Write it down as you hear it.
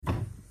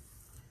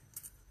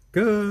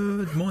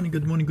Good morning,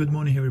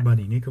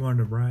 everybody. Nico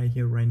Martin right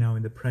here, right now,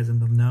 in the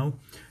present of now.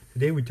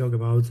 Today we talk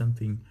about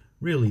something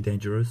really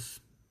dangerous.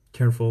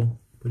 Careful,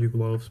 put your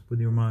gloves, put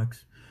your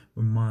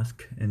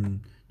mask,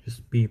 and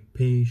just be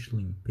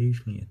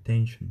patiently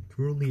attention,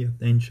 truly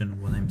attention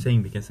on what I'm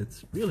saying because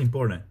it's really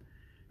important.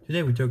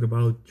 Today we talk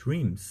about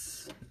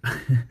dreams.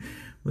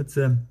 What's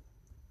a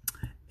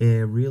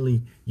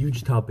really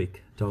huge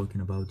topic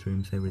talking about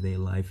dreams, everyday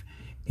life,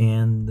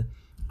 and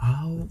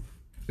how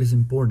is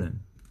important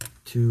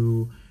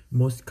to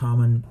most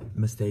common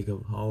mistake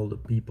of all the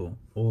people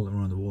all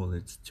around the world.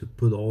 It's to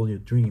put all your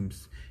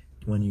dreams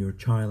when you're a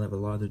child, have a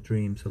lot of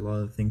dreams, a lot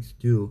of things to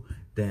do.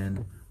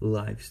 Then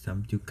life's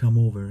time to come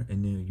over,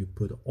 and then you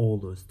put all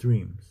those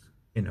dreams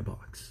in a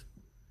box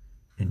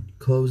and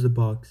close the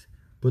box,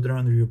 put it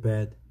under your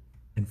bed,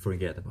 and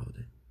forget about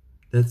it.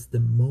 That's the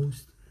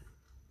most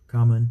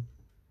common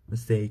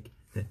mistake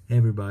that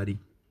everybody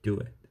do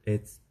it.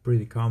 It's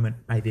pretty common.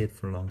 I did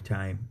for a long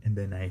time, and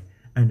then I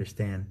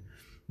understand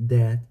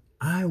that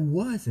I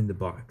was in the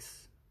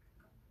box.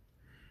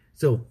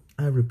 So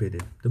I repeat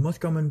it. The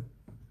most common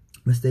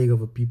mistake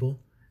of a people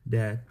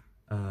that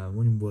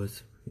when it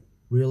was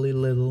really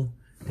little,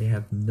 they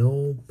have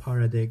no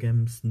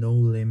paradigms, no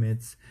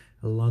limits,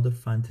 a lot of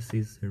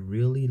fantasies. They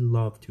really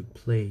love to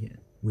play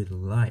with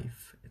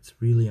life. It's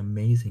really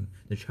amazing.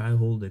 The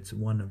childhood, it's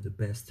one of the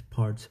best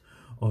parts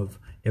of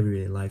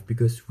everyday life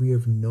because we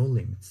have no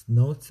limits,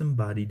 not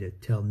somebody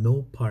that tell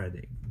no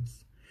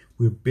paradigms.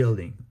 We're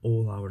building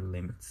all our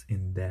limits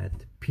in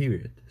that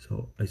period.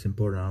 So it's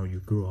important how you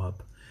grow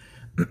up.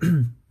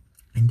 And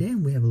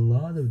then we have a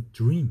lot of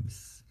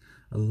dreams,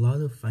 a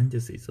lot of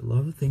fantasies, a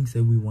lot of things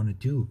that we want to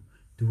do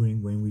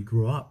during when we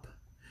grow up.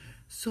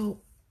 So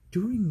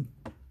during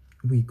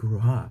we grow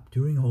up,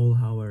 during all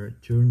our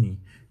journey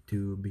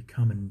to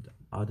become an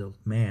adult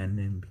man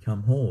and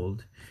become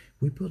old,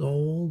 we put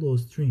all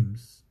those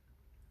dreams,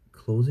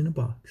 close in a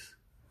box,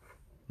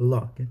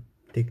 lock it,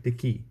 take the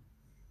key,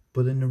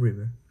 put it in the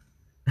river,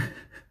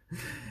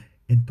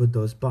 and put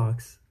those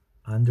boxes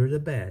under the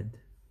bed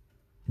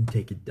and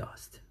take it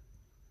dust.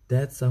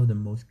 That's how the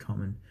most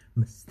common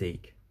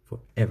mistake for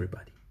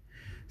everybody.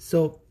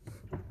 So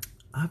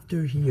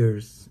after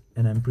years,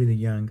 and I'm pretty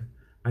young,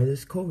 I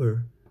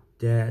discover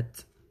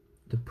that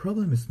the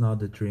problem is not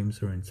the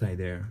dreams are inside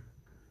there.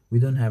 We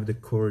don't have the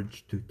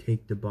courage to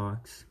take the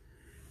box,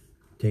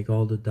 take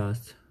all the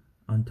dust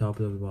on top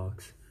of the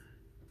box,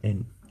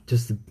 and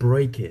just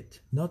break it.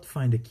 Not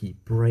find a key,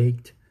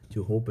 break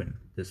to open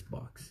this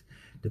box.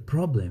 The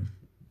problem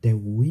that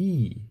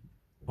we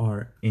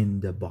are in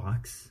the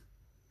box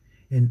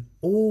and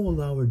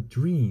all our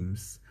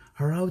dreams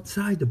are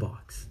outside the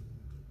box.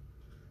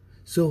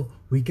 So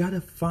we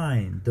gotta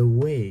find the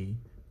way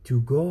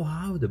to go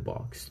out of the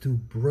box, to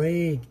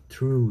break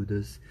through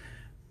this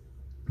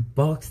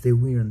box that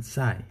we're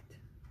inside.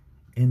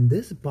 And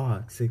this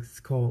box is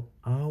called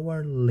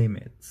our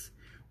limits.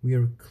 We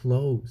are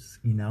close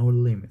in our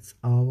limits,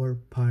 our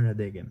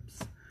paradigms.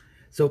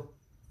 So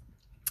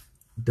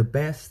the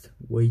best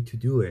way to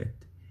do it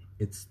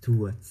is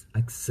to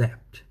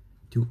accept,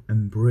 to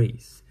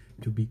embrace,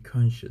 to be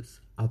conscious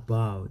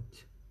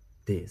about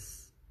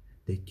this,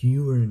 that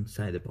you are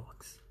inside the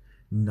box,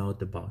 not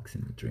the box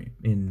in the dream,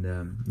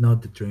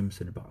 not the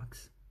dreams in the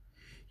box.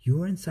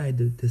 You are inside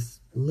this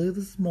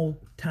little small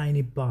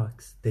tiny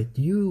box that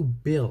you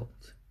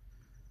built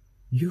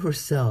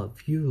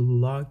yourself. You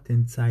locked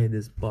inside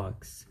this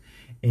box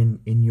in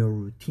your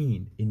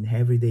routine, in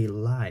everyday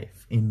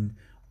life, in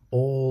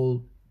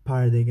all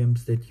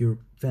paradigms that your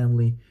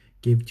family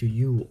give to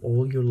you,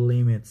 all your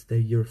limits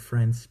that your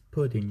friends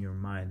put in your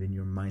mind, in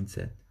your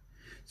mindset.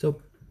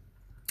 So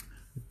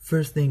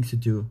first things to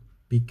do,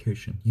 be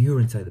cautious.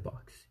 You're inside the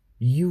box.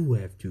 You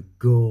have to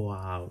go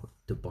out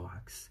the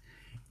box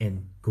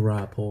and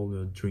grab all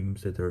your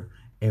dreams that are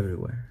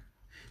everywhere.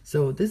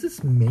 So this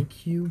is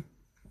make you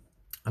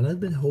a little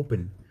bit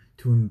open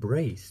to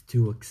embrace,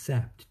 to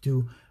accept,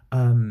 to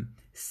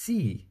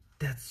see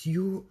that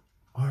you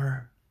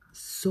are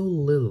so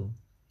little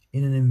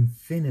in an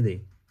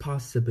infinity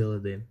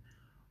possibility,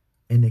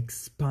 and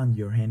expand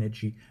your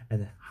energy at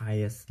the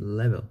highest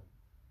level.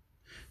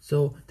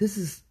 So this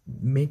is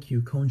make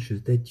you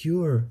conscious that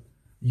your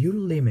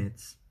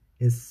limits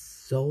is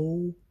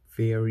so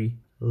very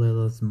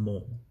little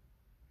small.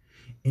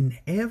 In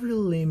every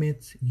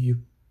limit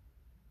you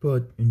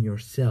put in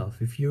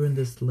yourself, if you're in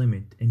this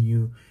limit and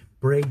you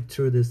break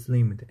through this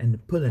limit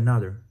and put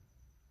another,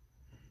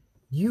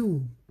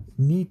 you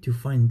need to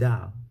find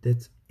out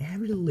that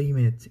every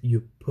limit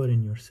you put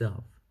in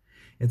yourself,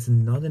 it's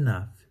not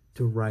enough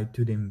to write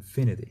to the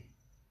infinity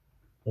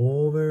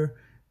over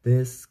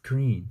this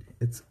screen.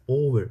 It's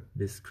over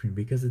this screen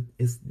because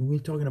we're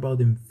talking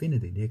about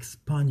infinity. They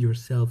expand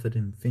yourself at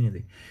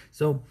infinity.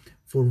 So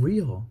for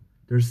real,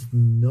 there's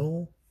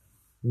no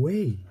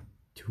way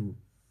to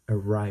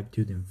arrive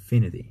to the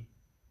infinity.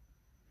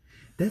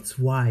 That's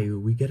why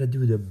we gotta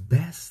do the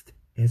best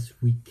as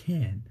we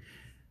can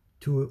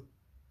to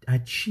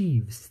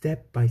achieve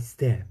step by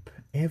step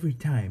every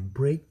time,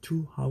 break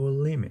through our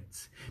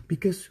limits,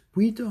 because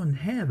we don't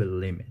have a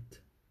limit.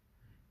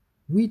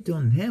 We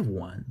don't have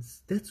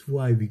ones. That's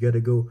why we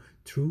gotta go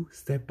through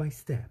step by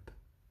step.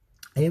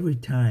 Every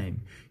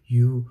time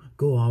you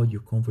go out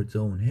your comfort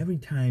zone, every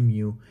time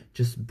you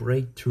just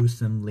break through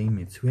some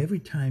limits, every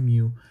time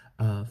you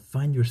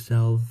find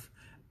yourself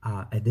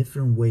a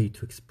different way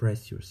to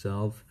express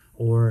yourself,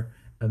 or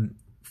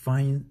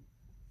find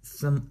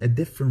a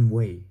different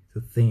way to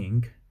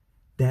think,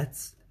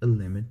 that's a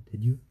limit that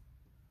you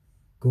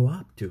go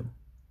up to.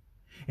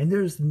 And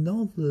there's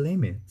no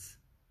limits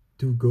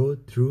to go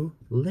through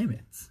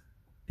limits.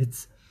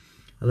 It's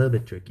a little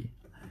bit tricky,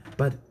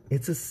 but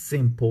it's a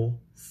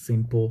simple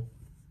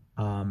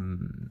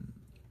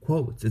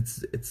quote.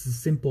 It's a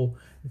simple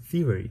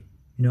theory.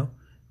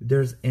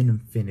 There's an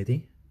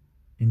infinity,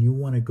 and you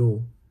want to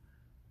go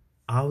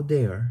out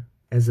there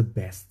as the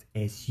best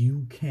as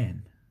you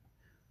can.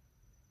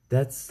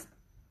 That's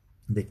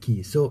the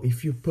key. So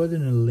if you put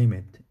in a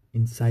limit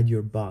inside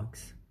your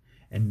box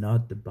and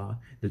not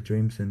the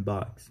dreams in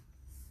box,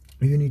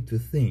 you need to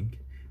think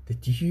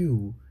that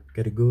you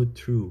gotta go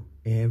through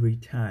every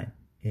time,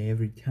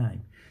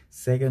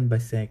 second by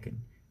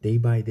second, day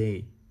by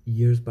day,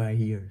 years by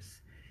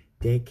years,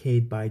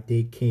 decade by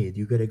decade.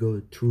 You gotta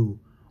go through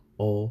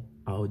all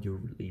out your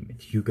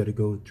limits. You gotta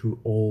go through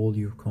all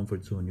your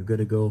comfort zone. You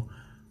gotta go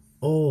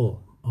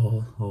all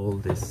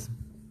these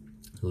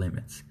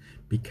limits,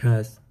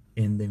 because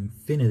in the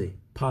infinity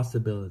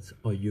possibilities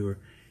of your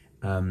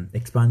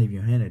expanding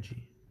your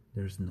energy,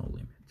 there's no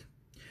limit.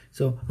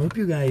 So I hope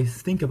you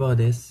guys think about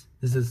this.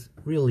 This is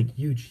really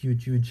huge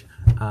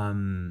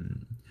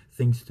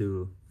things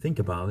to think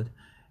about,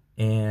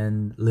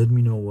 and let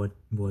me know what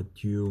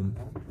your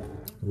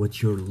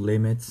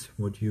limits,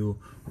 what you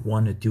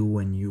want to do,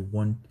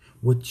 and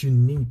what you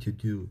need to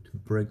do to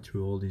break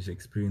through all these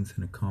experiences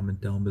in a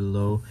comment down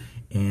below.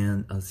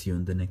 And I'll see you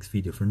in the next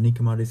video. From Nick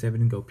Martis, I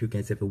hope you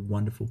guys have a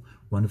wonderful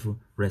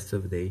rest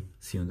of the day.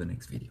 See you in the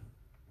next video.